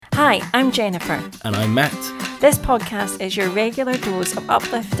Hi, I'm Jennifer. And I'm Matt. This podcast is your regular dose of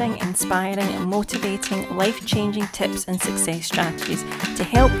uplifting, inspiring and motivating life-changing tips and success strategies to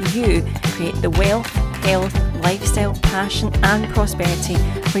help you create the wealth, health, lifestyle, passion and prosperity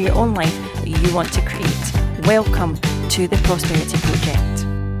for your own life that you want to create. Welcome to the Prosperity Project.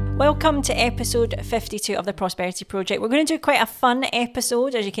 Welcome to episode 52 of the Prosperity Project. We're going to do quite a fun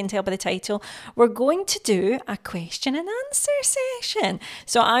episode, as you can tell by the title. We're going to do a question and answer session.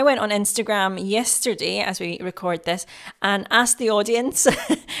 So I went on Instagram yesterday as we record this and asked the audience,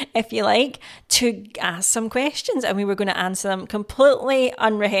 if you like, to ask some questions, and we were going to answer them completely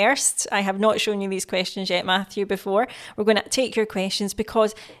unrehearsed. I have not shown you these questions yet, Matthew, before. We're going to take your questions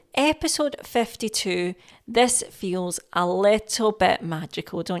because episode 52, this feels a little bit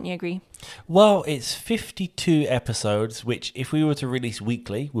magical, don't you agree? Well, it's 52 episodes, which if we were to release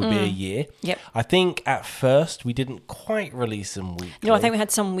weekly would be a year. Yep. I think at first we didn't quite release them weekly. No, I think we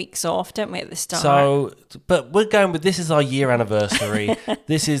had some weeks off, didn't we, at the start? So, but we're going with, this is our year anniversary.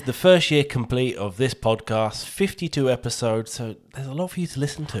 This is the first year complete of this podcast, 52 episodes. So there's a lot for you to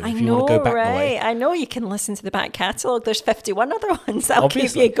listen to if you want to go back the way. I know you can listen to the back catalogue. There's 51 other ones that'll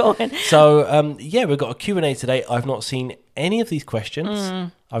Obviously. keep you going. So, we've got a Q&A today. I've not seen any of these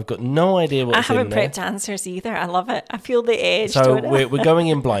questions. I've got no idea what's in there. I haven't prepped answers either. I love it. I feel the edge. So we're going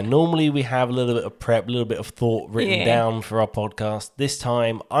in blind. Normally we have a little bit of prep, a little bit of thought written down for our podcast. This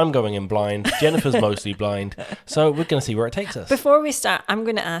time I'm going in blind. Jennifer's mostly blind. So we're going to see where it takes us. Before we start, I'm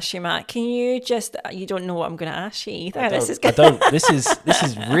going to ask you, Matt, can you just, you don't know what I'm going to ask you either. This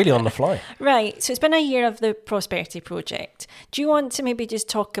is really on the fly. Right. So it's been a year of the Prosperity Project. Do you want to maybe just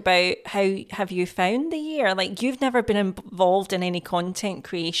talk about how have you found the year? Like, you've never been involved in any content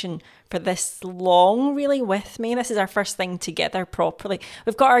creation for this long, really, with me. This is our first thing together properly.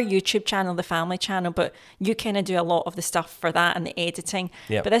 We've got our YouTube channel, the family channel, but you kind of do a lot of the stuff for that and the editing.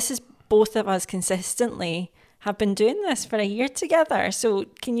 Yep. But this is both of us consistently have been doing this for a year together. So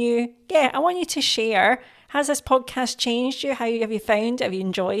can you, I want you to share. Has this podcast changed you? How have you found it? Have you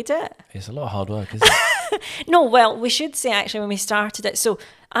enjoyed it? It's a lot of hard work, isn't it? No, well, we should say actually when we started it. So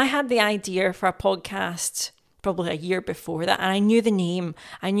I had the idea for a podcast probably a year before that, and I knew the name.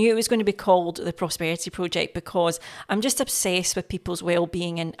 I knew it was going to be called the Prosperity Project because I'm just obsessed with people's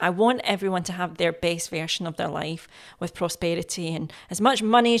well-being, and I want everyone to have their best version of their life with prosperity and as much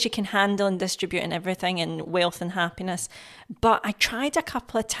money as you can handle and distribute and everything, and wealth and happiness. But I tried a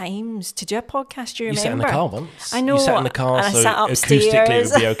couple of times to do a podcast. Do you remember? You sat in the car once. I know. You sat in the car, and so I sat upstairs. acoustically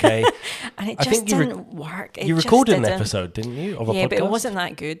it would be okay. And it just didn't work. You recorded an episode, didn't you, of a podcast? Yeah, but it wasn't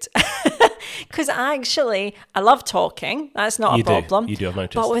that good. Because I love talking. That's not a problem. You do, I've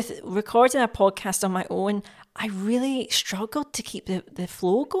noticed. But with recording a podcast on my own, I really struggled to keep the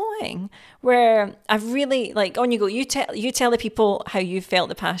flow going. Where I've really, on you go, you tell the people how you felt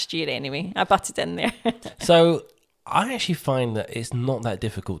the past year anyway. I butted in there. So I actually find that it's not that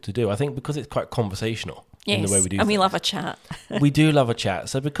difficult to do. I think because it's quite conversational in the way we do and we things. love a chat. We do love a chat.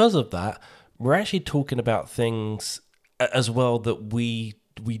 So because of that, we're actually talking about things as well that we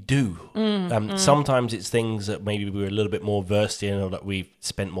do. Sometimes it's things that maybe we're a little bit more versed in or that we've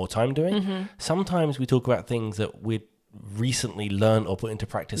spent more time doing. Mm-hmm. Sometimes we talk about things that we've recently learned or put into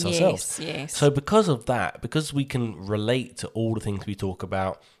practice ourselves. Yes. So because of that, because we can relate to all the things we talk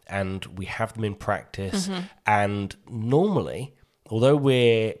about and we have them in practice, and normally, although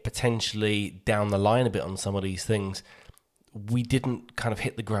we're potentially down the line a bit on some of these things, we didn't kind of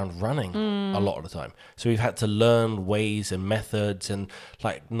hit the ground running a lot of the time. So we've had to learn ways and methods, and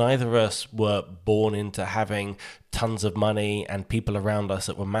neither of us were born into having tons of money and people around us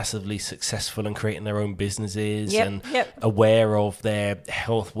that were massively successful and creating their own businesses and aware of their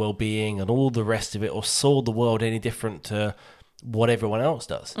health, well-being and all the rest of it, or saw the world any different to what everyone else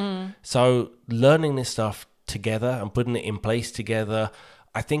does. So learning this stuff together and putting it in place together,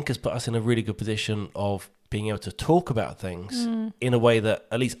 I think has put us in a really good position of being able to talk about things in a way that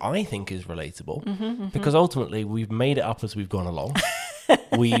at least I think is relatable, because ultimately we've made it up as we've gone along.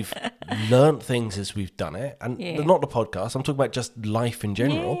 We've learned things as we've done it, and not the podcast, I'm talking about just life in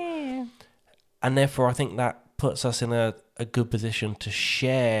general. Yeah. And therefore I think that puts us in a good position to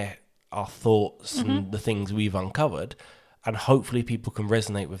share our thoughts and the things we've uncovered, and hopefully people can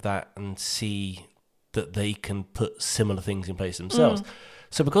resonate with that and see that they can put similar things in place themselves.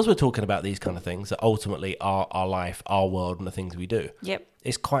 So because we're talking about these kind of things that ultimately are our life, our world, and the things we do,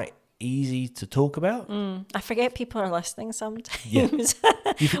 it's quite easy to talk about. I forget people are listening sometimes. Yeah.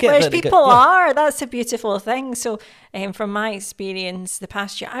 You forget Whereas that people are. That's a beautiful thing. So from my experience the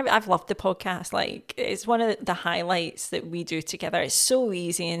past year, I've loved the podcast. Like, it's one of the highlights that we do together. It's so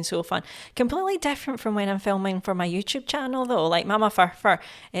easy and so fun. Completely different from when I'm filming for my YouTube channel though. Like, Mama Furfur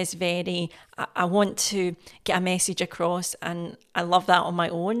is very, I want to get a message across, and I love that on my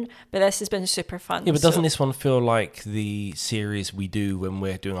own, but this has been super fun. Yeah, but doesn't this one feel like the series we do when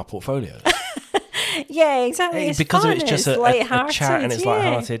we're doing our portfolios? Yeah, exactly. It's because fun. It's just a chat, and it's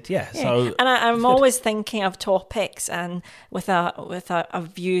lighthearted. Yeah. So, and I'm always thinking of topics and with a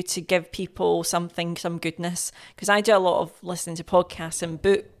view to give people something, some goodness. Because I do a lot of listening to podcasts and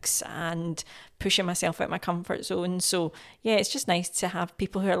books and pushing myself out my comfort zone. So yeah, it's just nice to have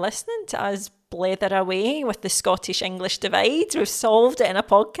people who are listening to us blether away with the Scottish-English divide. We've solved it in a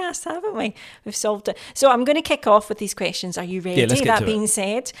podcast, haven't we? We've solved it. So I'm going to kick off with these questions. Are you ready? Yeah, let's get that being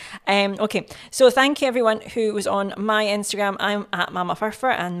said. Okay, so thank you everyone who was on my Instagram. I'm at Mama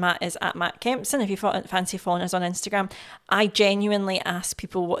Furfur and Matt is at Matt Kempson. If you fancy following us on Instagram, I genuinely ask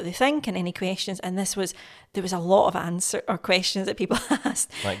people what they think and any questions, and there was a lot of answer or questions that people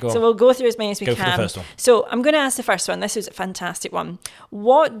asked. Right, go on. So we'll go through as many as we can. Go for the first one. So I'm going to ask the first one. This is a fantastic one.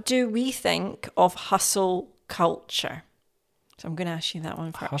 What do we think of hustle culture? So I'm going to ask you that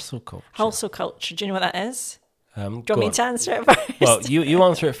one first. Hustle culture. Hustle culture. Do you know what that is? Do you want me to answer it first? Well, you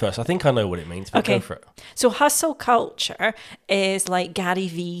answer it first. I think I know what it means, but okay. Go for it. So hustle culture is like Gary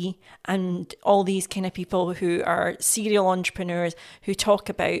Vee and all these kind of people who are serial entrepreneurs who talk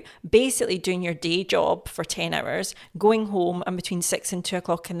about basically doing your day job for 10 hours, going home, and between 6 and 2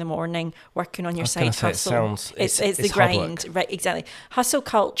 o'clock in the morning working on your side hustle. It's the grind. Right, exactly. Hustle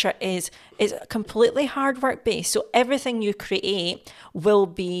culture is completely hard work based. So everything you create will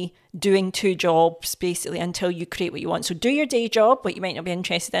be doing 2 jobs basically until you create what you want. So do your day job, what you might not be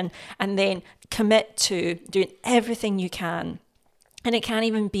interested in, and then commit to doing everything you can. And it can't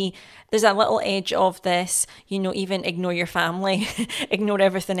even be, there's a little edge of this, even ignore your family, ignore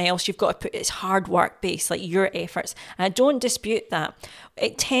everything else. You've got to it's hard work based, like your efforts. And I don't dispute that.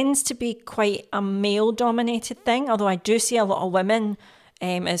 It tends to be quite a male dominated thing, although I do see a lot of women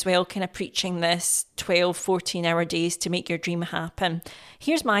as well, kind of preaching this 12, 14-hour days to make your dream happen.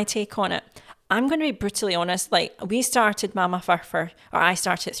 Here's my take on it. I'm going to be brutally honest. Like, we started Mama Furfur, or I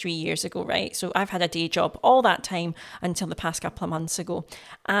started 3 years ago, right? So I've had a day job all that time until the past couple of months ago.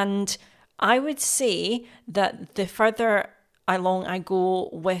 And I would say that the further along I go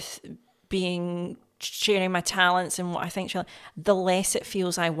with sharing my talents and what I think, the less it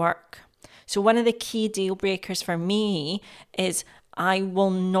feels I work. So one of the key deal breakers for me is I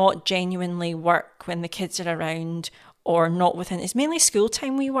will not genuinely work when the kids are around or not within. It's mainly school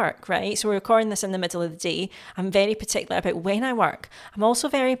time we work, right? So we're recording this in the middle of the day. I'm very particular about when I work. I'm also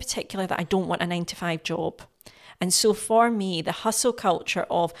very particular that I don't want a 9-to-5 job. And so for me, the hustle culture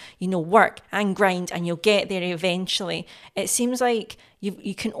of, work and grind and you'll get there eventually, it seems like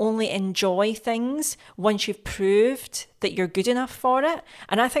you can only enjoy things once you've proved that you're good enough for it.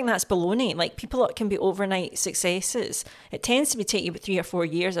 And I think that's baloney. Like, people can be overnight successes. It tends to be take you 3 or 4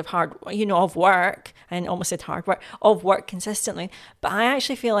 years of of work, and almost said hard work, of work consistently. But I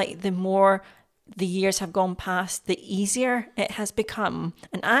actually feel like the more the years have gone past, the easier it has become.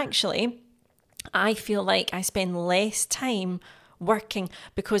 And actually, I feel like I spend less time working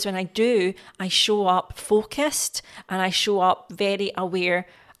because when I do, I show up focused and I show up very aware.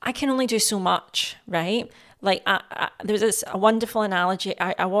 I can only do so much, right? Like, there was a wonderful analogy.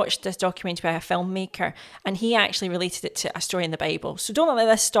 I watched this documentary by a filmmaker, and he actually related it to a story in the Bible. So don't let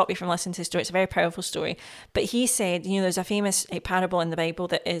this stop you from listening to the story. It's a very powerful story. But he said, there's a famous parable in the Bible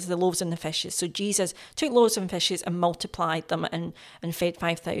that is the loaves and the fishes. So Jesus took loaves and fishes and multiplied them and fed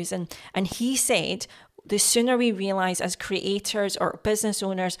 5,000. And he said, the sooner we realize as creators or business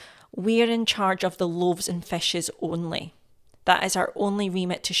owners, we're in charge of the loaves and fishes only. That is our only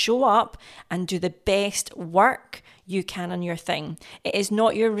remit, to show up and do the best work you can on your thing. It is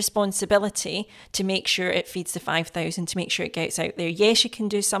not your responsibility to make sure it feeds the 5,000, to make sure it gets out there. Yes, you can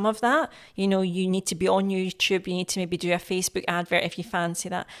do some of that. You need to be on YouTube. You need to maybe do a Facebook advert if you fancy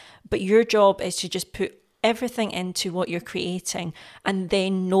that. But your job is to just put everything into what you're creating and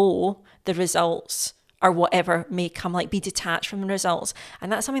then know the results or whatever may come, like be detached from the results.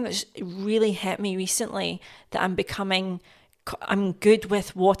 And that's something that's really hit me recently, that I'm good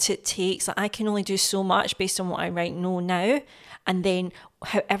with what it takes. Like, I can only do so much based on what I know now. And then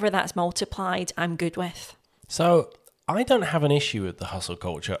however that's multiplied, I'm good with. So I don't have an issue with the hustle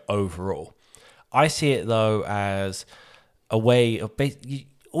culture overall. I see it though as a way of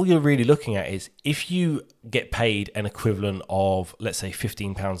all you're really looking at is if you get paid an equivalent of, let's say,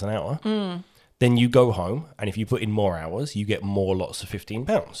 £15 an hour, then you go home, and if you put in more hours, you get more lots of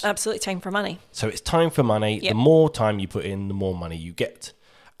 £15. Absolutely, time for money. So it's time for money. Yep. The more time you put in, the more money you get.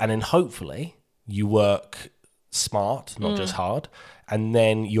 And then hopefully you work smart, not just hard. And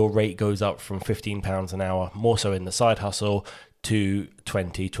then your rate goes up from £15 an hour, more so in the side hustle, to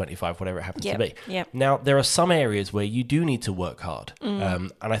 20, 25, whatever it happens to be. Yep. Now, there are some areas where you do need to work hard.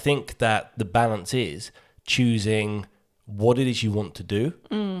 And I think that the balance is choosing what it is you want to do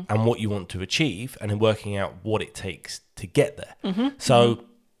and what you want to achieve, and then working out what it takes to get there. So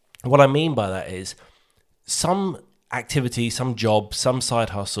what I mean by that is some activities, some jobs, some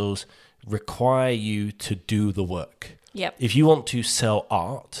side hustles require you to do the work. Yep. If you want to sell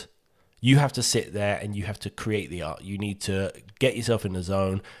art, you have to sit there and you have to create the art. You need to get yourself in the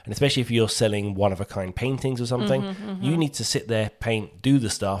zone. And especially if you're selling one-of-a-kind paintings or something, you need to sit there, paint, do the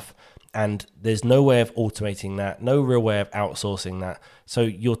stuff. And there's no way of automating that, no real way of outsourcing that. So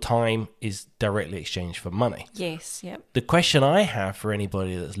your time is directly exchanged for money. Yes, yep. The question I have for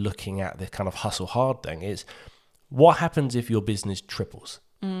anybody that's looking at the kind of hustle hard thing is, what happens if your business triples?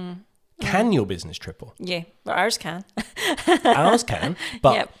 Can your business triple? Yeah, but ours can. Ours can,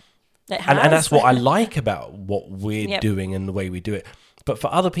 but Yep. It has. and that's what I like about what we're Yep. doing and the way we do it. But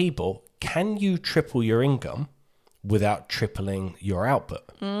for other people, can you triple your income without tripling your output?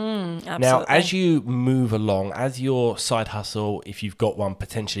 Absolutely. Now, as you move along, as your side hustle, if you've got one,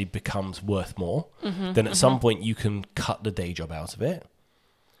 potentially becomes worth more, then at some point you can cut the day job out of it.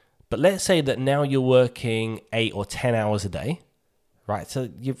 But let's say that now you're working 8 or 10 hours a day, right? So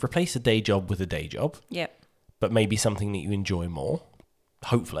you've replaced a day job with a day job, Yep. but maybe something that you enjoy more,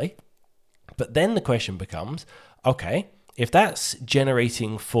 hopefully. But then the question becomes, okay, if that's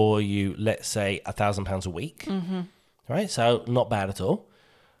generating for you, let's say £1,000 a week, right? So not bad at all.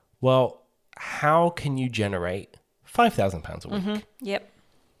 Well, how can you generate £5,000 a week? Yep.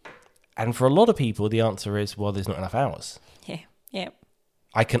 And for a lot of people, the answer is, well, there's not enough hours. Yeah. Yep.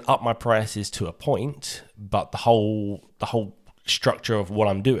 I can up my prices to a point, but the whole structure of what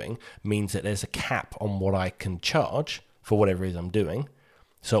I'm doing means that there's a cap on what I can charge for whatever it is I'm doing.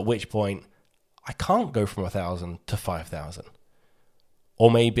 So at which point I can't go from 1,000 to 5,000. Or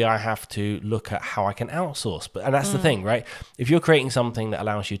maybe I have to look at how I can outsource. And that's the thing, right? If you're creating something that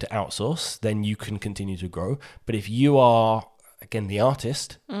allows you to outsource, then you can continue to grow. But if you are, again, the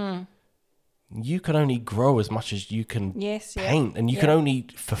artist, you can only grow as much as you can Yes, yeah. paint. And you can Yeah. only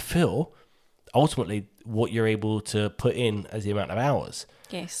fulfill, ultimately, what you're able to put in as the amount of hours.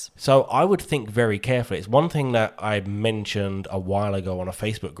 Yes. So I would think very carefully. It's one thing that I mentioned a while ago on a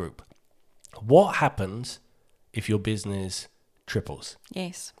Facebook group. What happens if your business triples?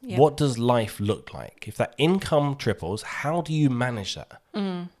 Yes. Yep. What does life look like? If that income triples, how do you manage that?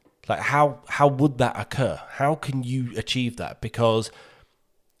 Like how would that occur? How can you achieve that? Because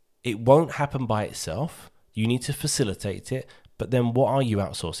it won't happen by itself. You need to facilitate it. But then what are you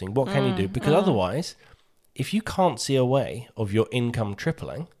outsourcing? What can you do? Because otherwise, if you can't see a way of your income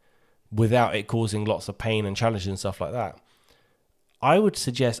tripling without it causing lots of pain and challenges and stuff like that, I would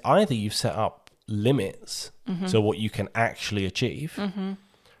suggest either you've set up limits, so what you can actually achieve,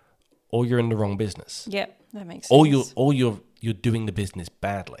 or you're in the wrong business. Yep. That makes sense. Or you're doing the business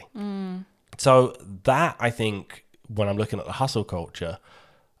badly. So that, I think, when I'm looking at the hustle culture,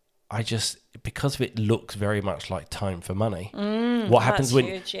 because it looks very much like time for money. What happens that's when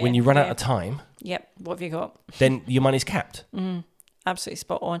huge, yeah, when you run out yeah. of time? Yep. What have you got? Then your money's capped. Absolutely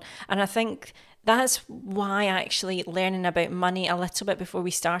spot on. And I think that's why actually learning about money a little bit before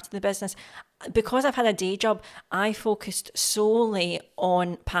we started the business, because I've had a day job, I focused solely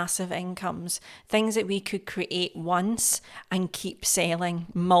on passive incomes, things that we could create once and keep selling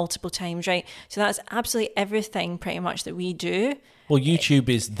multiple times, right? So that's absolutely everything pretty much that we do. Well, YouTube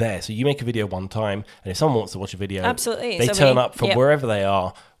is there. So you make a video one time, and if someone wants to watch a video, Absolutely. they So turn we- up from yep. wherever they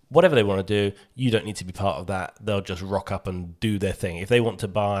are, whatever they want to do. You don't need to be part of that. They'll just rock up and do their thing. If they want to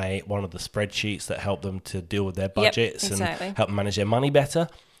buy one of the spreadsheets that help them to deal with their budgets exactly. and help them manage their money better,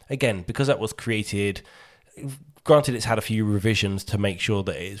 again, because that was created, granted it's had a few revisions to make sure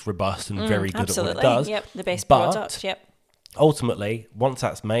that it's robust and very good Absolutely. at what it does. Yep. The best But product. Yep. ultimately, once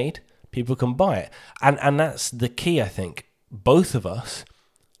that's made, people can buy it. And that's the key, I think. Both of us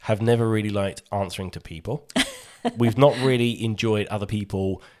have never really liked answering to people. We've not really enjoyed other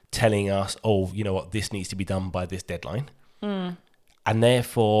people telling us, oh, you know what, this needs to be done by this deadline. And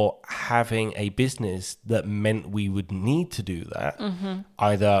therefore, having a business that meant we would need to do that,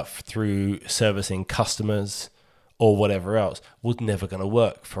 either through servicing customers or whatever else was never going to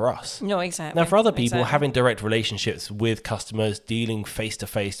work for us. No, exactly. Now, for other people, having direct relationships with customers, dealing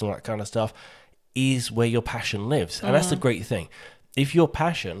face-to-face and all that kind of stuff is where your passion lives. And that's the great thing. If your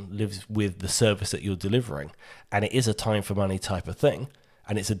passion lives with the service that you're delivering, and it is a time for money type of thing,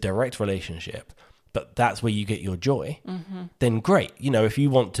 and it's a direct relationship, but that's where you get your joy, then great. You know, if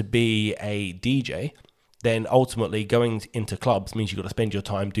you want to be a DJ, then ultimately going into clubs means you've got to spend your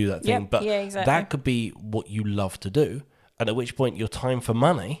time, do that thing. But that could be what you love to do. And at which point your time for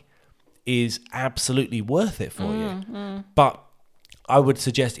money is absolutely worth it for you. But I would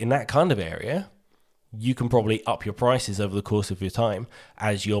suggest in that kind of area, you can probably up your prices over the course of your time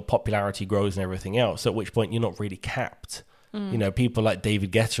as your popularity grows and everything else, at which point you're not really capped. You know, people like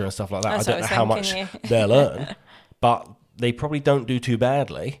David Guetta and stuff like that, I don't know how much they'll earn, but they probably don't do too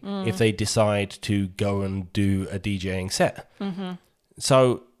badly if they decide to go and do a DJing set.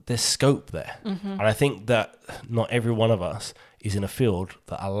 So there's scope there. And I think that not every one of us is in a field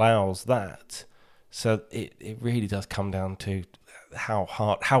that allows that. So it really does come down to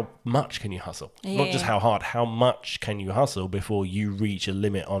how much can you hustle? Not just how hard, how much can you hustle before you reach a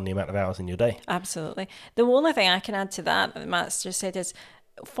limit on the amount of hours in your day? Absolutely. The only thing I can add to that Matt's just said is,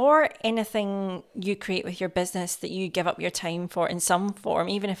 for anything you create with your business that you give up your time for in some form,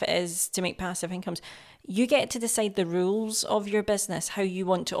 even if it is to make passive incomes, you get to decide the rules of your business, how you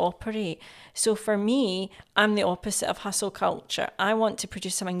want to operate. So for me, I'm the opposite of hustle culture. I want to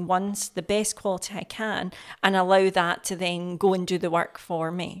produce something once, the best quality I can, and allow that to then go and do the work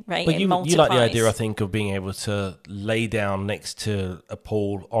for me, right? But you like the idea, I think, of being able to lay down next to a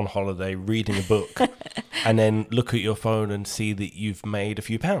pool on holiday, reading a book, and then look at your phone and see that you've made a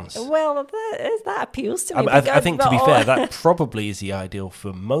few pounds. Well, that appeals to me. I think, to be fair, that probably is the ideal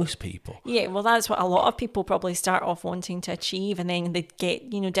for most people. Yeah, well, that's what a lot of people probably start off wanting to achieve, and then they get,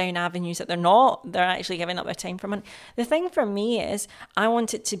 down avenues that they're actually giving up their time for money. The thing for me is, I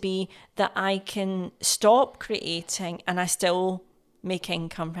want it to be that I can stop creating and I still make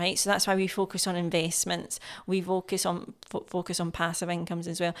income, right? So that's why we focus on investments. We focus on passive incomes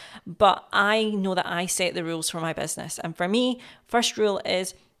as well. But I know that I set the rules for my business. And for me, first rule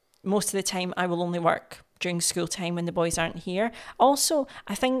is, most of the time I will only work during school time when the boys aren't here. Also,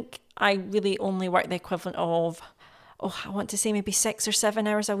 I think I really only work the equivalent of, I want to say maybe 6 or 7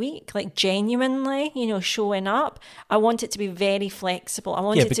 hours a week, like genuinely, showing up. I want it to be very flexible. I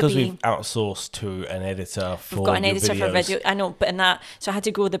want it to be... because we've outsourced to an editor for We've got an editor for video. I know, but so I had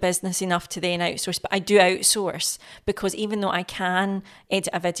to grow the business enough to then outsource. But I do outsource because even though I can edit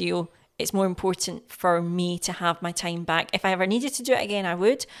a video, it's more important for me to have my time back. If I ever needed to do it again, I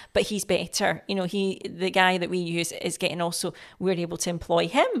would, but he's better. The guy that we use is getting also, we're able to employ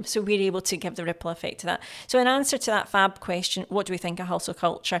him. So we're able to give the ripple effect to that. So in answer to that fab question, what do we think of hustle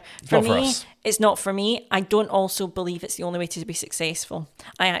culture? For me, it's not for me. I don't also believe it's the only way to be successful.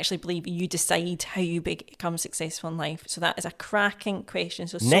 I actually believe you decide how you become successful in life. So that is a cracking question.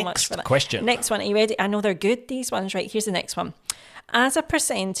 So much for that. Next question. Next one. Are you ready? I know they're good, these ones, right? Here's the next one. As a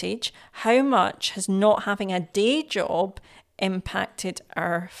percentage, how much has not having a day job impacted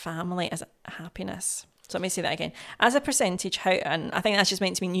our family as happiness? So let me say that again. As a percentage, and I think that's just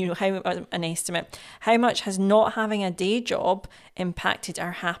meant to mean, how an estimate. How much has not having a day job impacted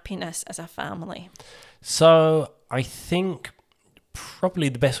our happiness as a family? So I think probably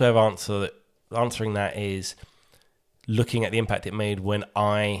the best way of answering that is looking at the impact it made when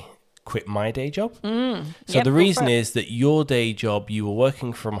I quit my day job. So the reason is that your day job, you were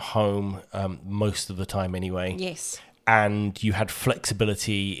working from home most of the time anyway. Yes. And you had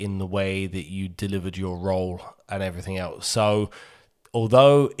flexibility in the way that you delivered your role and everything else. So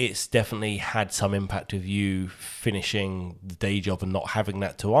although it's definitely had some impact of you finishing the day job and not having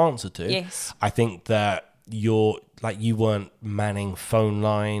that to answer to, yes, I think that you weren't manning phone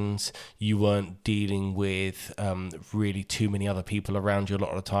lines, you weren't dealing with really too many other people around you a lot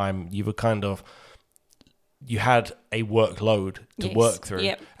of the time. You were you had a workload to work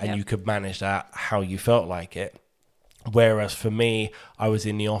through, and you could manage that how you felt like it. Whereas for me, I was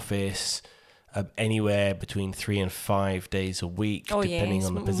in the office anywhere between 3 and 5 days a week, depending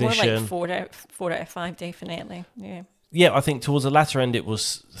on the position. More like 4 out of 5, definitely. Yeah, I think towards the latter end, it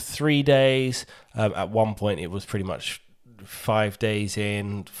was 3 days. At one point, it was pretty much 5 days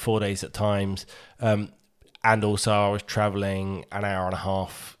in, 4 days at times. And also, I was traveling an hour and a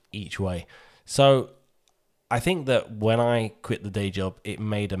half each way. So I think that when I quit the day job, it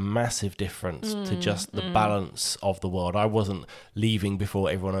made a massive difference to just the balance of the world. I wasn't leaving before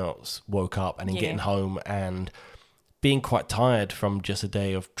everyone else woke up and then getting home and being quite tired from just a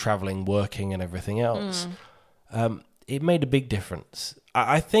day of traveling, working and everything else. It made a big difference.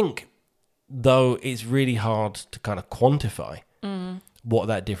 I think though it's really hard to kind of quantify what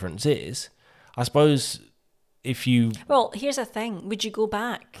that difference is, I suppose if you... Well, here's the thing. Would you go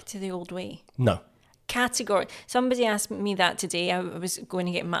back to the old way? No. Category. Somebody asked me that today. I was going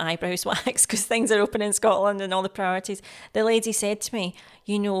to get my eyebrows waxed because things are open in Scotland and all the priorities. The lady said to me,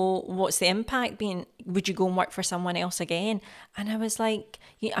 you know, what's the impact being? Would you go and work for someone else again? And I was like,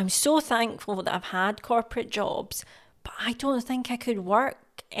 I'm so thankful that I've had corporate jobs, but I don't think I could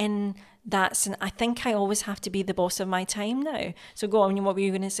work in that. I think I always have to be the boss of my time now. So go on, what were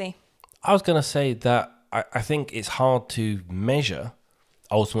you going to say? I was going to say that I think it's hard to measure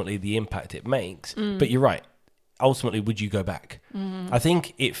ultimately the impact it makes, but you're right. Ultimately, would you go back? I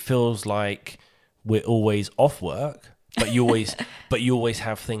think it feels like we're always off work, but you always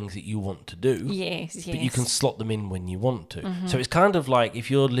have things that you want to do. Yes. But you can slot them in when you want to. So it's kind of like if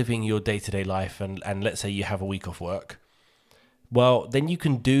you're living your day-to-day life and let's say you have a week off work, well, then you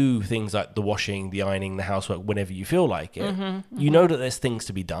can do things like the washing, the ironing, the housework whenever you feel like it. You know that there's things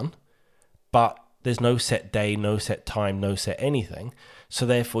to be done, but there's no set day, no set time, no set anything. So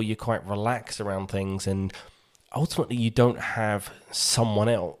therefore, you're quite relaxed around things. And ultimately, you don't have someone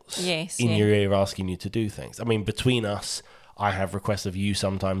else in your ear asking you to do things. I mean, between us, I have requests of you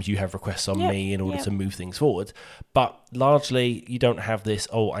sometimes. You have requests on me in order to move things forward. But largely, you don't have this,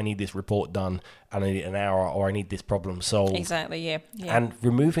 I need this report done and I need an hour or I need this problem solved. Exactly, yeah. And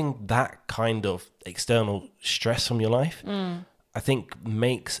removing that kind of external stress from your life, I think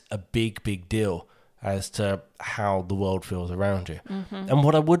makes a big, big deal as to how the world feels around you. And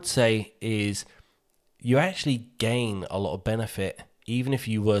what I would say is you actually gain a lot of benefit even if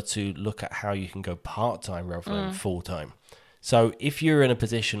you were to look at how you can go part-time rather than full-time. So if you're in a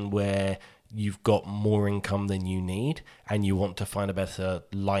position where you've got more income than you need and you want to find a better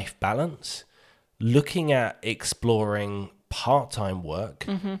life balance, looking at exploring part-time work,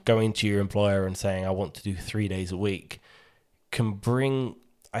 going to your employer and saying, I want to do 3 days a week, can bring,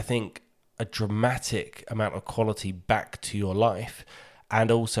 I think, a dramatic amount of quality back to your life.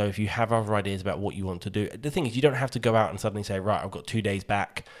 And also, if you have other ideas about what you want to do, the thing is, you don't have to go out and suddenly say, right, I've got 2 days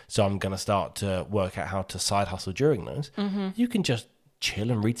back, so I'm going to start to work out how to side hustle during those. You can just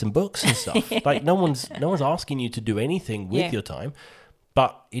chill and read some books and stuff. Like no one's asking you to do anything with your time,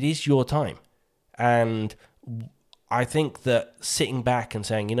 but it is your time. And I think that sitting back and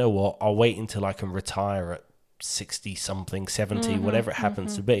saying, you know what, I'll wait until I can retire at 60 something, 70, whatever it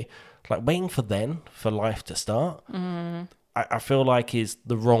happens to be, like waiting for life to start, I feel like is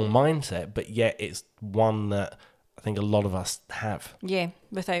the wrong mindset, but yet it's one that I think a lot of us have. Yeah,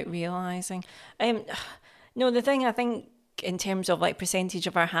 without realising. No, the thing I think in terms of like percentage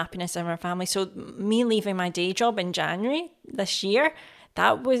of our happiness in our family, so me leaving my day job in January this year,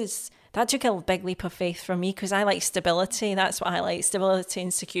 that took a big leap of faith for me because I like stability. That's what I like, stability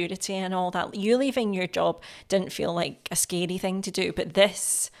and security and all that. You leaving your job didn't feel like a scary thing to do, but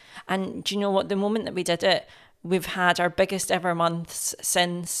this, and do you know what, the moment that we did it, we've had our biggest ever months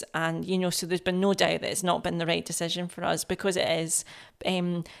since, and so there's been no doubt that it's not been the right decision for us because it is.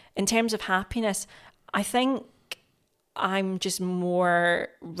 In terms of happiness, I think I'm just more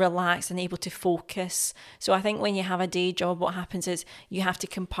relaxed and able to focus. So I think when you have a day job, what happens is you have to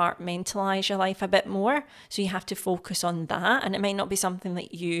compartmentalize your life a bit more. So you have to focus on that. And it might not be something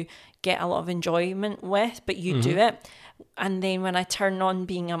that you get a lot of enjoyment with, but you do it. And then when I turn on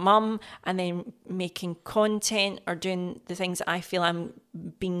being a mum and then making content or doing the things that I feel I'm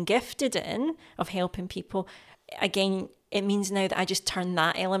being gifted in of helping people, again, it means now that I just turn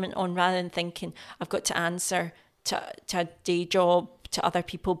that element on rather than thinking I've got to answer to a day job, to other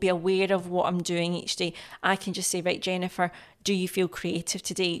people, be aware of what I'm doing each day. I can just say, right, Jennifer, do you feel creative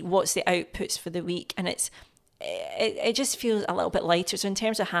today? What's the outputs for the week? And it just feels a little bit lighter. So in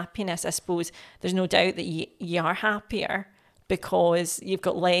terms of happiness, I suppose there's no doubt that you are happier because you've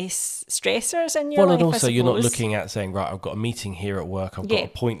got less stressors in your life. Well, and also you're not looking at saying, right, I've got a meeting here at work, I've got a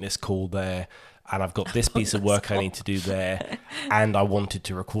pointless call there, and I've got this piece of work I need to do there, and I wanted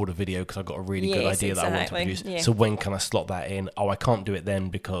to record a video because I've got a really good idea that I want to produce. Yeah. So when can I slot that in? Oh, I can't do it then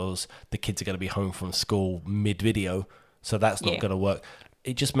because the kids are going to be home from school mid-video, so that's not going to work.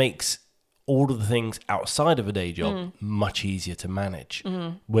 It just makes all of the things outside of a day job much easier to manage,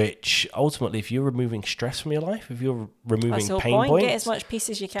 which ultimately, if you're removing stress from your life, if you're removing pain points, get as much peace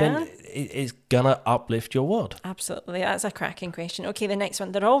as you can, then it's gonna uplift your world. Absolutely. That's a cracking question. Okay, the next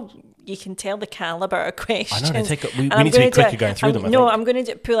one, they're all, you can tell the caliber of questions. I know, we need to be quicker going through them. I'm going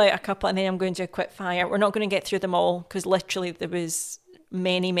to pull out a couple and then I'm going to do a quick fire. We're not going to get through them all because literally there was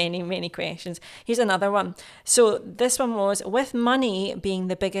many, many, many questions. Here's another one. So this one was, with money being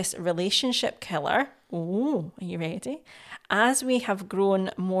the biggest relationship killer. Oh, are you ready? As we have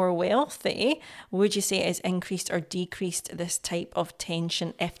grown more wealthy, would you say it's increased or decreased this type of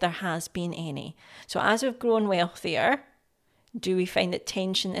tension, if there has been any? So as we've grown wealthier, do we find that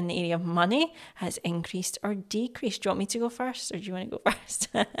tension in the area of money has increased or decreased? Do you want me to go first, or do you want to go first?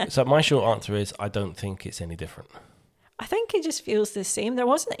 So my short answer is I don't think it's any different. I think it just feels the same. There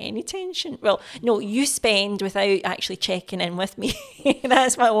wasn't any tension. Well, no, you spend without actually checking in with me.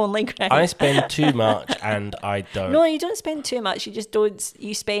 That's my only gripe. I spend too much and I don't. No, you don't spend too much. You just don't.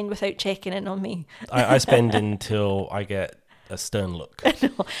 You spend without checking in on me. I spend until I get a stern look.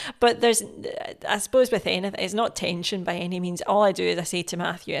 No, but there's, I suppose with anything, it's not tension by any means. All I do is I say to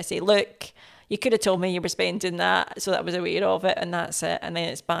Matthew, I say, look, you could have told me you were spending that so that I was aware of it, and that's it. And then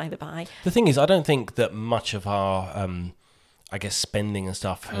it's by the by. The thing is, I don't think that much of our, I guess, spending and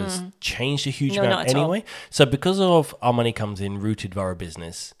stuff has changed a huge amount anyway. So because of our money comes in rooted via a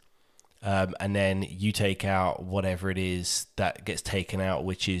business, and then you take out whatever it is that gets taken out,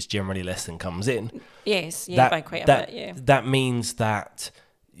 which is generally less than comes in. Yes, yeah, by quite a bit, yeah. That means that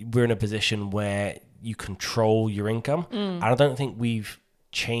we're in a position where you control your income. And I don't think we've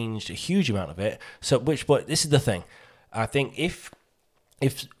changed a huge amount of it. So but this is the thing. I think if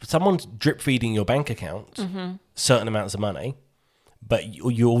someone's drip feeding your bank account certain amounts of money, but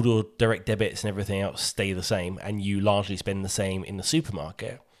all your direct debits and everything else stay the same, and you largely spend the same in the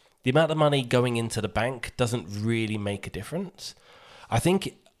supermarket, the amount of money going into the bank doesn't really make a difference. I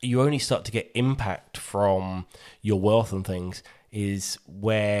think you only start to get impact from your wealth and things is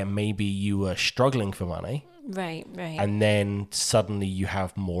where maybe you were struggling for money. Right. And then suddenly you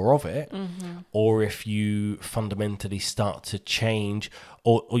have more of it. Or if you fundamentally start to change,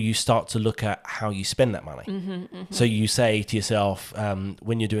 or you start to look at how you spend that money. So you say to yourself,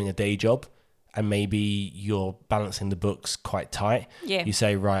 when you're doing a day job and maybe you're balancing the books quite tight, you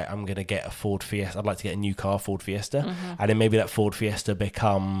say, right, I'm going to get a Ford Fiesta. I'd like to get a new car, Ford Fiesta. And then maybe that Ford Fiesta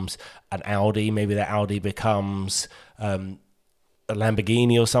becomes an Audi. Maybe that Audi becomes a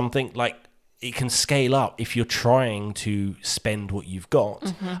Lamborghini or something. Like, it can scale up if you're trying to spend what you've got.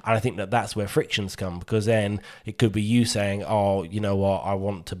 And I think that that's where frictions come, because then it could be you saying, oh, you know what, I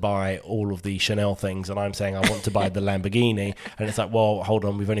want to buy all of the Chanel things, and I'm saying I want to buy the Lamborghini. And it's like, well, hold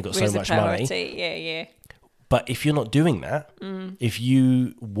on, we've only got Where's so much the money. Yeah. But if you're not doing that, if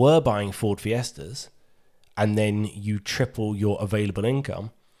you were buying Ford Fiestas and then you triple your available income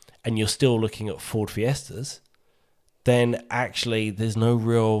and you're still looking at Ford Fiestas, then actually there's no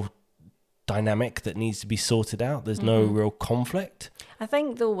real dynamic that needs to be sorted out. There's no real conflict. I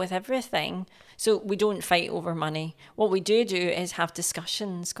think, though, with everything, so we don't fight over money. What we do is have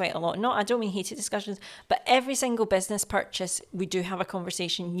discussions quite a lot. I don't mean heated discussions, but every single business purchase, we do have a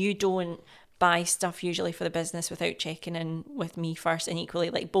conversation. You don't buy stuff usually for the business without checking in with me first, and equally,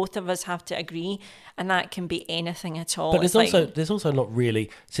 like, both of us have to agree, and that can be anything at all. But there's also not really.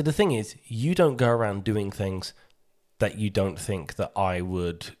 So the thing is, you don't go around doing things that you don't think that I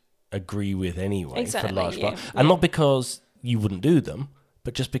would agree with anyway, for the large part. And not because you wouldn't do them,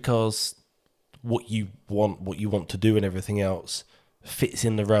 but just because what you want to do and everything else fits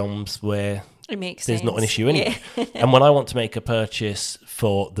in the realms where it makes there's sense. not an issue anyway. And when I want to make a purchase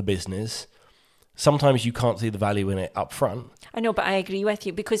for the business, sometimes you can't see the value in it up front. I know, but I agree with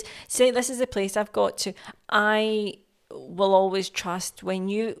you, because, say, this is the place I've got to. I will always trust when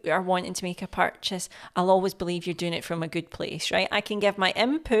you are wanting to make a purchase. I'll always believe you're doing it from a good place, right? I can give my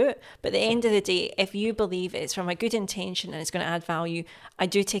input, but at the end of the day, if you believe it's from a good intention and it's going to add value, I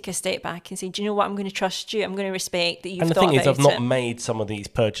do take a step back and say, do you know what? I'm going to trust you. I'm going to respect that you've thought about it. And the thing is, I've not made some of these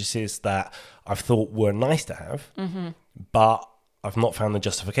purchases that I've thought were nice to have, but I've not found the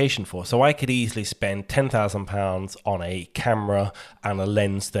justification for. So I could easily spend £10,000 on a camera and a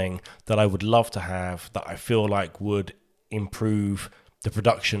lens thing that I would love to have, that I feel like would improve the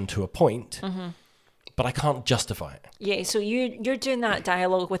production to a point, but I can't justify it. Yeah, so you're doing that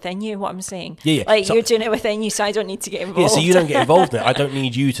dialogue within you, what I'm saying. Yeah. Like, so, you're doing it within you, so I don't need to get involved. Yeah, so you don't get involved in it. I don't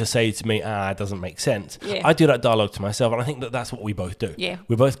need you to say to me, it doesn't make sense. Yeah. I do that dialogue to myself, and I think that that's what we both do. Yeah.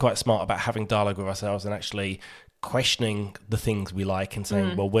 We're both quite smart about having dialogue with ourselves and actually questioning the things we like and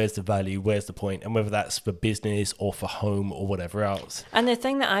saying, well, where's the value, where's the point, and whether that's for business or for home or whatever else. And the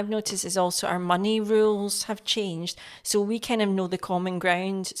thing that I've noticed is also our money rules have changed, so we kind of know the common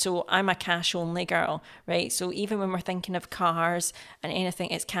ground. So I'm a cash only girl, right? So even when we're thinking of cars and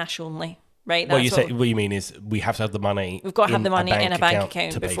anything, it's cash only. right? What you mean is we have to have the money. We've got to have the money in a bank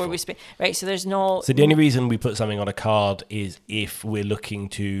account to before we spend. Right, so there's no... So the only reason we put something on a card is if we're looking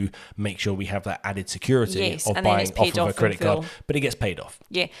to make sure we have that added security of buying off of a credit card, but it gets paid off.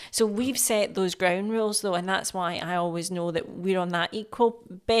 Yeah, so we've set those ground rules though, and that's why I always know that we're on that equal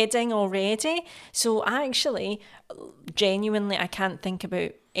bedding already. So actually, genuinely, I can't think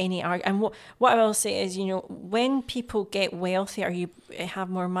about any argument. And what I will say is, when people get wealthy or you have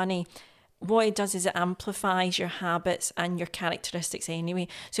more money, what it does is it amplifies your habits and your characteristics anyway.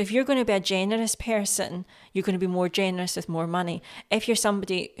 So if you're going to be a generous person, you're going to be more generous with more money. If you're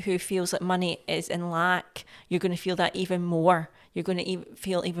somebody who feels that money is in lack, you're going to feel that even more. You're going to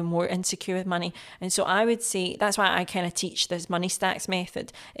feel even more insecure with money. And so I would say that's why I kind of teach this money stacks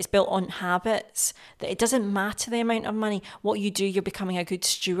method. It's built on habits, that it doesn't matter the amount of money. What you do, you're becoming a good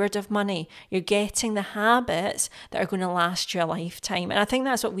steward of money. You're getting the habits that are going to last you a lifetime. And I think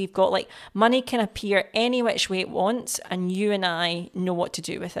that's what we've got. Like, money can appear any which way it wants, and you and I know what to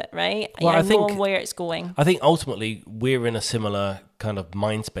do with it, right? Well, I think, know where it's going. I think ultimately we're in a similar kind of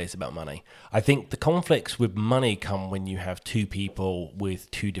mind space about money. I think the conflicts with money come when you have two people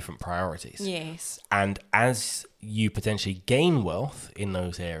with two different priorities. Yes. And as you potentially gain wealth in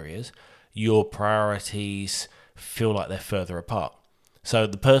those areas, your priorities feel like they're further apart. So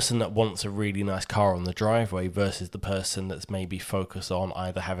the person that wants a really nice car on the driveway versus the person that's maybe focused on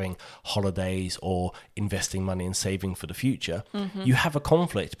either having holidays or investing money and saving for the future, you have a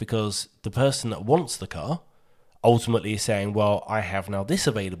conflict because the person that wants the car ultimately is saying, well, I have now this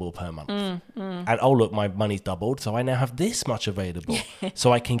available per month. And oh, look, my money's doubled, so I now have this much available.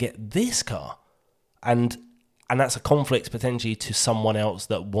 So I can get this car. And that's a conflict potentially to someone else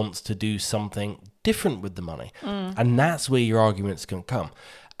that wants to do something different with the money. And that's where your arguments can come.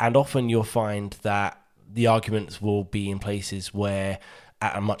 And often you'll find that the arguments will be in places where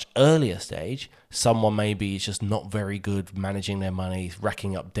at a much earlier stage, someone maybe is just not very good managing their money,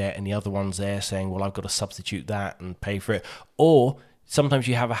 racking up debt, and the other one's there saying, well, I've got to substitute that and pay for it. Or sometimes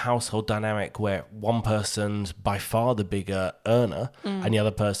you have a household dynamic where one person's by far the bigger earner and the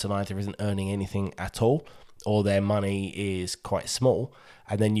other person either isn't earning anything at all or their money is quite small.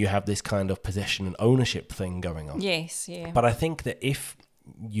 And then you have this kind of possession and ownership thing going on. Yes, yeah. But I think that if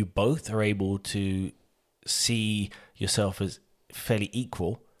you both are able to see yourself as fairly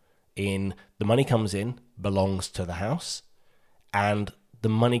equal in the money comes in, belongs to the house, and the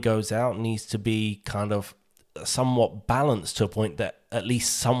money goes out needs to be kind of somewhat balanced to a point that at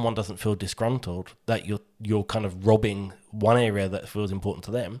least someone doesn't feel disgruntled, that you're kind of robbing one area that feels important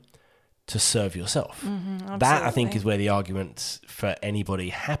to them to serve yourself. That, I think, is where the arguments for anybody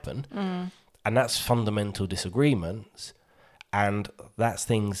happen. And that's fundamental disagreements. And that's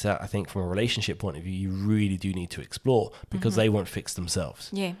things that I think from a relationship point of view, you really do need to explore because they won't fix themselves.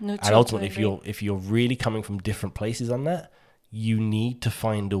 Yeah, no, and ultimately, if you're really coming from different places on that, you need to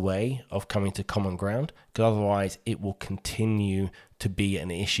find a way of coming to common ground, because otherwise it will continue to be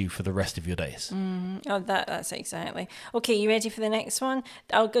an issue for the rest of your days. Oh, that's exactly. Okay, you ready for the next one?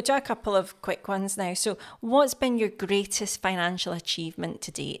 I'll go to a couple of quick ones now. So what's been your greatest financial achievement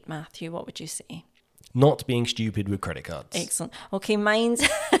to date, Matthew? What would you say? Not being stupid with credit cards. Excellent. Okay, mine's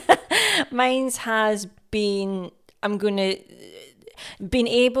has been, being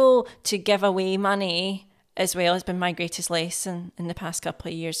able to give away money as well has been my greatest lesson in the past couple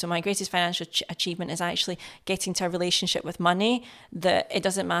of years. So my greatest financial achievement is actually getting to a relationship with money that it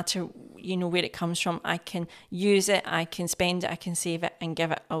doesn't matter, where it comes from. I can use it, I can spend it, I can save it and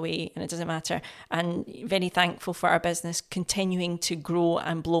give it away, and it doesn't matter. And very thankful for our business continuing to grow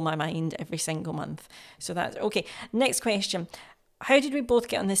and blow my mind every single month. So that's okay. Next question. How did we both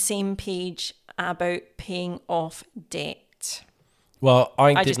get on the same page about paying off debt? Well,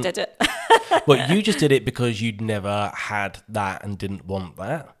 I just did it. Well, you just did it because you'd never had that and didn't want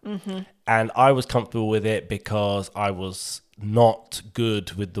that. And I was comfortable with it because I was not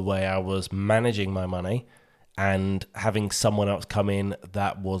good with the way I was managing my money, and having someone else come in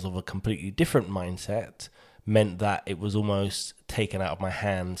that was of a completely different mindset meant that it was almost taken out of my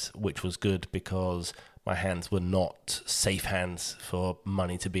hands, which was good because my hands were not safe hands for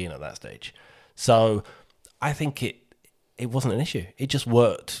money to be in at that stage. So I think it wasn't an issue. It just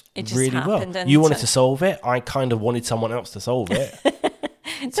worked really well. You wanted to solve it. I kind of wanted someone else to solve it.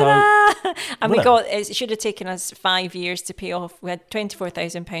 And it should have taken us 5 years to pay off. We had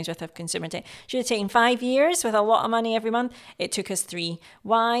 £24,000 worth of consumer debt. Should have taken 5 years with a lot of money every month. It took us 3.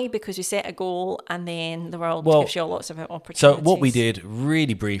 Why? Because we set a goal and then the world gives you lots of opportunities. So what we did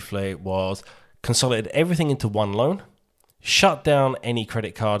really briefly was consolidated everything into one loan, shut down any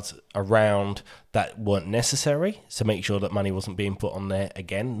credit cards around that weren't necessary. So make sure that money wasn't being put on there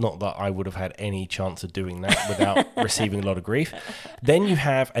again. Not that I would have had any chance of doing that without receiving a lot of grief. Then you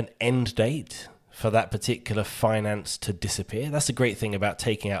have an end date for that particular finance to disappear. That's the great thing about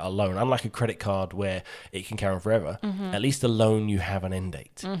taking out a loan. Unlike a credit card where it can carry on forever, at least a loan you have an end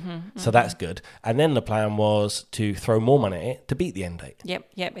date. So that's good. And then the plan was to throw more money at it to beat the end date.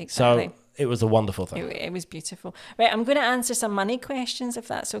 Yep, exactly. So it was a wonderful thing. It was beautiful. Right, I'm going to answer some money questions, if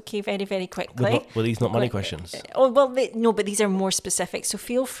that's okay, very, very quickly. Were these not money questions? Oh, well, no, but these are more specific. So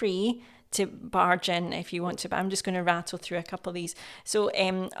feel free to barge in if you want to, but I'm just going to rattle through a couple of these. So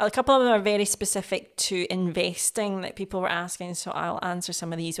a couple of them are very specific to investing that people were asking, so I'll answer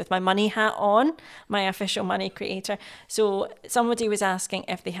some of these with my money hat on, my official money creator. So somebody was asking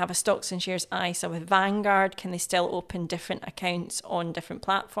if they have a stocks and shares ISA with Vanguard, can they still open different accounts on different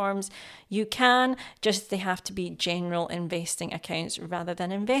platforms? You can, just they have to be general investing accounts rather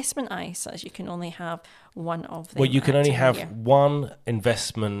than investment ISAs. You can only have one of them. Well, you can only have one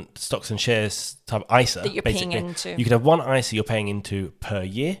investment stocks and shares type ISA that you're paying into. You can have one ISA you're paying into per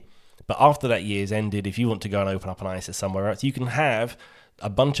year, but after that year's ended, if you want to go and open up an ISA somewhere else, you can have a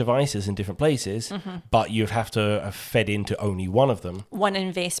bunch of ISAs in different places, but you'd have to have fed into only one of them. One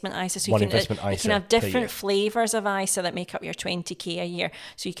investment ISA. So you can have different flavours of ISA that make up your 20k a year.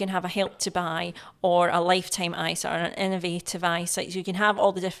 So you can have a Help to Buy or a Lifetime ISA or an Innovative ISA. So you can have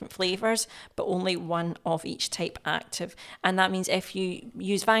all the different flavours, but only one of each type active. And that means if you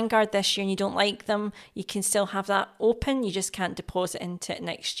use Vanguard this year and you don't like them, you can still have that open. You just can't deposit into it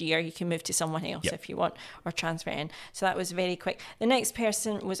next year. You can move to someone else if you want or transfer in. So that was very quick. The next person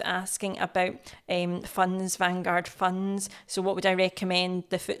was asking about funds, Vanguard funds. So what would I recommend?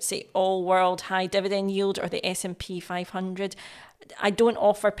 The FTSE All World High Dividend Yield or the S&P 500? I don't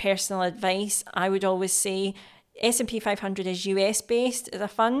offer personal advice. I would always say S&P 500 is US based as a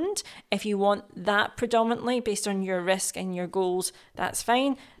fund. If you want that predominantly based on your risk and your goals, that's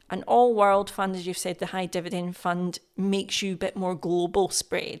fine. An all-world fund, as you've said, the high dividend fund, makes you a bit more global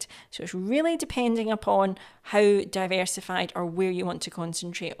spread. So it's really depending upon how diversified or where you want to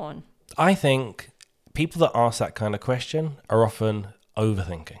concentrate on. I think people that ask that kind of question are often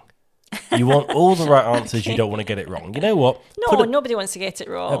overthinking. You want all the right answers, You don't want to get it wrong. You know what? No, nobody wants to get it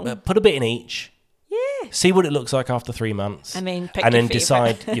wrong. Put a bit in each. Yeah. See what it looks like after 3 months. And then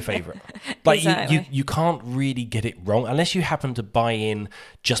decide your favourite. Like exactly. you can't really get it wrong unless you happen to buy in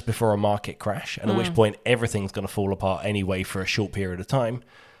just before a market crash, and at which point everything's going to fall apart anyway for a short period of time.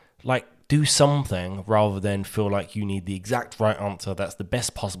 Like, do something rather than feel like you need the exact right answer. That's the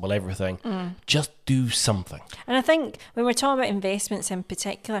best possible everything. Just do something. And I think when we're talking about investments in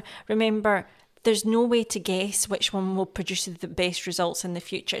particular, remember, there's no way to guess which one will produce the best results in the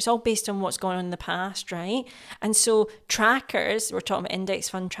future. It's all based on what's going on in the past, right? And so trackers, we're talking about index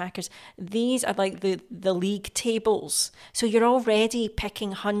fund trackers, these are like the league tables. So you're already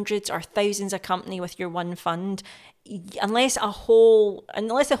picking hundreds or thousands of company with your one fund. Unless the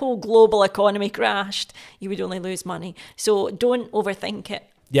whole global economy crashed, you would only lose money. So don't overthink it.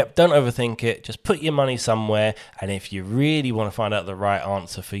 Yep, don't overthink it. Just put your money somewhere. And if you really want to find out the right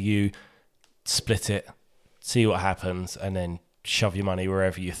answer for you, split it, see what happens, and then shove your money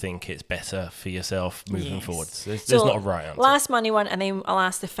wherever you think it's better for yourself moving forwards. There's not a right answer. Last money one, and then I'll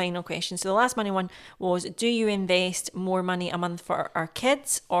ask the final question. So the last money one was, do you invest more money a month for our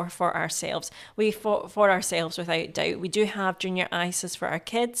kids or for ourselves? For ourselves, without doubt. We do have junior ISAs for our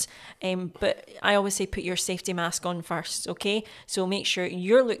kids, but I always say put your safety mask on first, okay? So make sure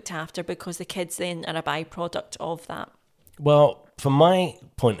you're looked after, because the kids then are a byproduct of that. Well, from my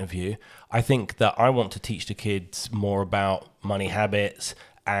point of view, I think that I want to teach the kids more about money habits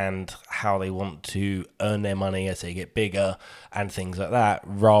and how they want to earn their money as they get bigger and things like that,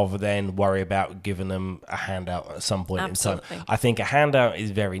 rather than worry about giving them a handout at some point in time. I think a handout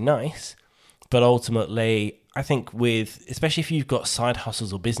is very nice, but ultimately, I think especially if you've got side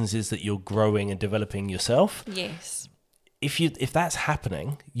hustles or businesses that you're growing and developing yourself. Yes. If that's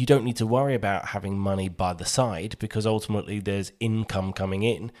happening, you don't need to worry about having money by the side, because ultimately there's income coming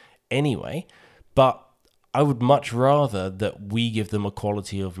in anyway. But I would much rather that we give them a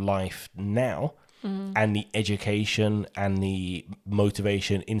quality of life now, and the education and the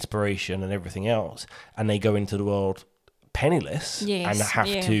motivation, inspiration and everything else, and they go into the world penniless and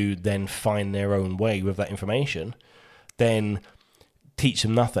have to then find their own way with that information, then teach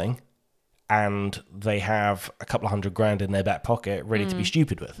them nothing. And they have a couple of $100,000 in their back pocket ready to be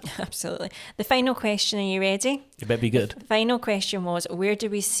stupid with. Absolutely. The final question, are you ready? It better be good. The final question was, where do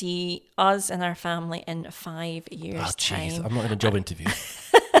we see us and our family in 5 years' time? I'm not in a job interview.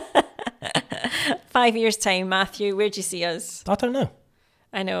 5 years' time, Matthew, where do you see us? I don't know.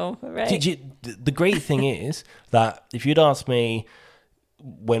 I know, right? The great thing is that if you'd asked me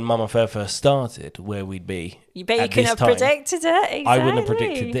when Mama Fair first started where we'd be, You bet you couldn't have predicted it. Exactly. I wouldn't have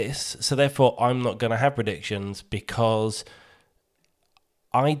predicted this. So therefore, I'm not going to have predictions because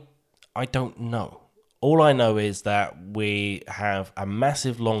I don't know. All I know is that we have a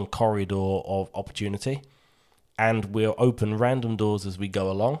massive long corridor of opportunity, and we'll open random doors as we go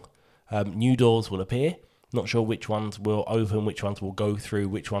along. New doors will appear. Not sure which ones will open, which ones will go through,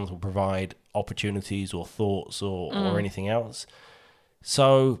 which ones will provide opportunities or thoughts or anything else.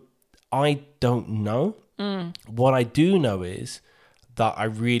 So I don't know. What I do know is that I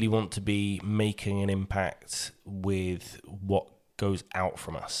really want to be making an impact with what goes out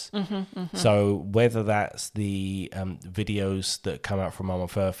from us. So whether that's the videos that come out from Mama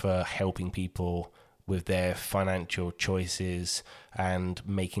Furfa helping people with their financial choices and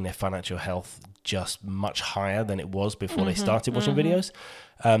making their financial health just much higher than it was before they started watching videos,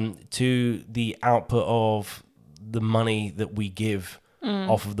 to the output of the money that we give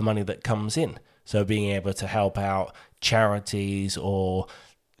off of the money that comes in. So being able to help out charities or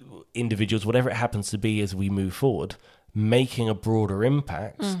individuals, whatever it happens to be as we move forward, making a broader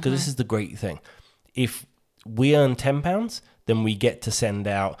impact. Because this is the great thing. If we earn £10, then we get to send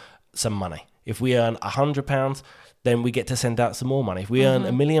out some money. If we earn £100, then we get to send out some more money. If we earn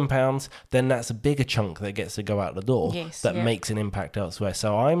 £1 million, then that's a bigger chunk that gets to go out the door that makes an impact elsewhere.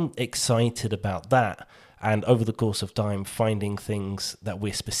 So I'm excited about that. And over the course of time, finding things that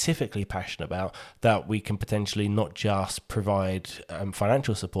we're specifically passionate about that we can potentially not just provide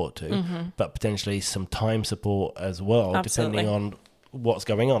financial support to, but potentially some time support as well, depending on what's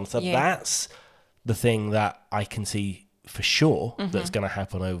going on. So that's the thing that I can see for sure that's going to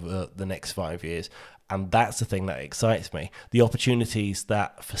happen over the next 5 years. And that's the thing that excites me. The opportunities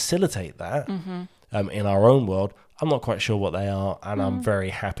that facilitate that in our own world, I'm not quite sure what they are. And I'm very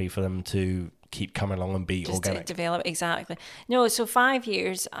happy for them to keep coming along and be organic. To develop, exactly. No, so 5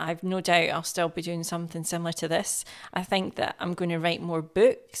 years, I've no doubt I'll still be doing something similar to this. I think that I'm going to write more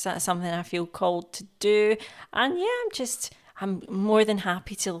books. That's something I feel called to do. And yeah, I'm more than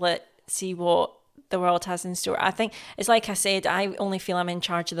happy to see what the world has in store. I think it's like I said, I only feel I'm in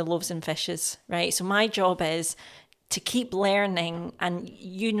charge of the loaves and fishes, right? So my job is to keep learning. And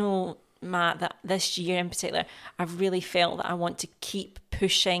you know, Matt, that this year in particular, I've really felt that I want to keep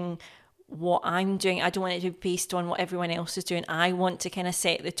pushing what I'm doing. I don't want it to be based on what everyone else is doing. I want to kind of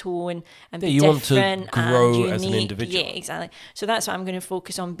set the tone and be different. Want to grow and as an individual. Yeah, exactly. So that's what I'm going to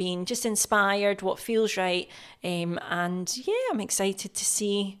focus on, being just inspired, what feels right. And yeah, I'm excited to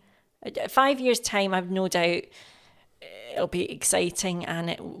see 5 years' time. I've no doubt it'll be exciting and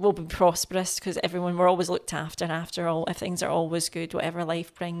it will be prosperous because we're always looked after all. If things are always good, whatever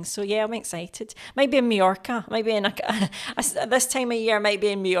life brings. So yeah, I'm excited. Might be in Mallorca. Might be in this time of year. Might be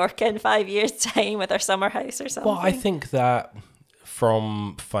in Mallorca in 5 years' time with our summer house or something. Well, I think that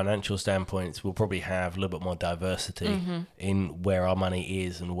from financial standpoints, we'll probably have a little bit more diversity in where our money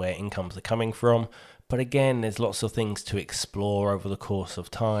is and where incomes are coming from. But again, there's lots of things to explore over the course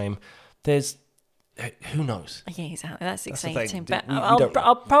of time. Who knows? Yeah, exactly. That's exciting. But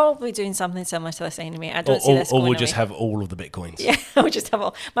I'll probably be doing something similar to this anyway. I don't see this going Or we'll away. just have all of the Bitcoins. Yeah, we'll just have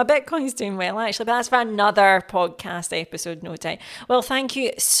all. My Bitcoin's doing well, actually. But that's for another podcast episode, no doubt. Well, thank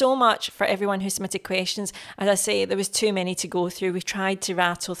you so much for everyone who submitted questions. As I say, there was too many to go through. We tried to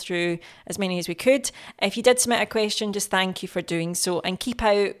rattle through as many as we could. If you did submit a question, just thank you for doing so. And keep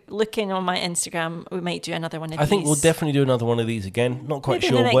out looking on my Instagram. We might do another one of these. I think we'll definitely do another one of these again. Not quite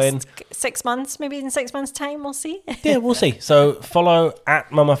maybe sure when. 6 months, maybe in 6 months' time, we'll see. Yeah, we'll see. So follow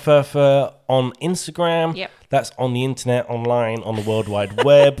at Mama Furfa on Instagram. Yep. That's on the internet, online, on the World Wide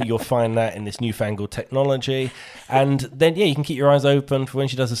Web. You'll find that in this newfangled technology. And then, yeah, you can keep your eyes open for when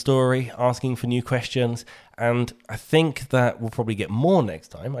she does a story, asking for new questions. And I think that we'll probably get more next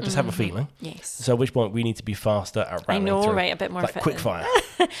time. I just have a feeling. Yes. So at which point we need to be faster at rattling through. Right? A bit more like quick fire.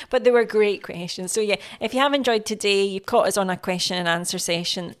 But they were great questions. So yeah, if you have enjoyed today, you caught us on a question and answer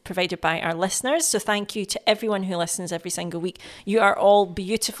session provided by our listeners. So thank you to everyone who listens every single week. You are all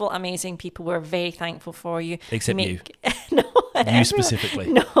beautiful, amazing people. We're very thankful for you. Except you. No, you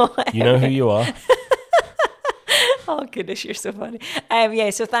specifically. No. You know who you are. Oh, goodness, you're so funny.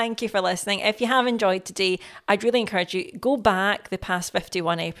 So thank you for listening. If you have enjoyed today, I'd really encourage you, go back the past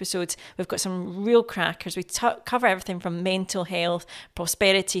 51 episodes. We've got some real crackers. We cover everything from mental health,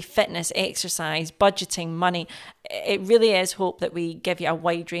 prosperity, fitness, exercise, budgeting, money. it really is hope that we give you a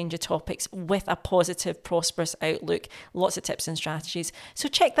wide range of topics with a positive, prosperous outlook, lots of tips and strategies. So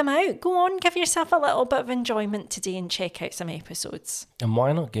check them out. Go on, give yourself a little bit of enjoyment today and check out some episodes. And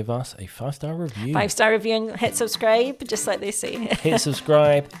why not give us a 5-star review? 5-star review and hit subscribe, just like they say. Hit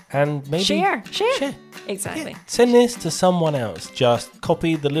subscribe and maybe share. Yeah. Exactly. Send this to someone else. Just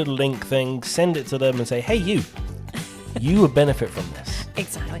copy the little link thing, send it to them and say, hey, you would benefit from this.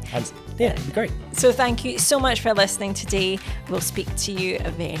 Exactly. And yeah, it'd be great. So thank you so much for listening today. We'll speak to you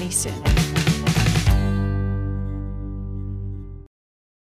very soon.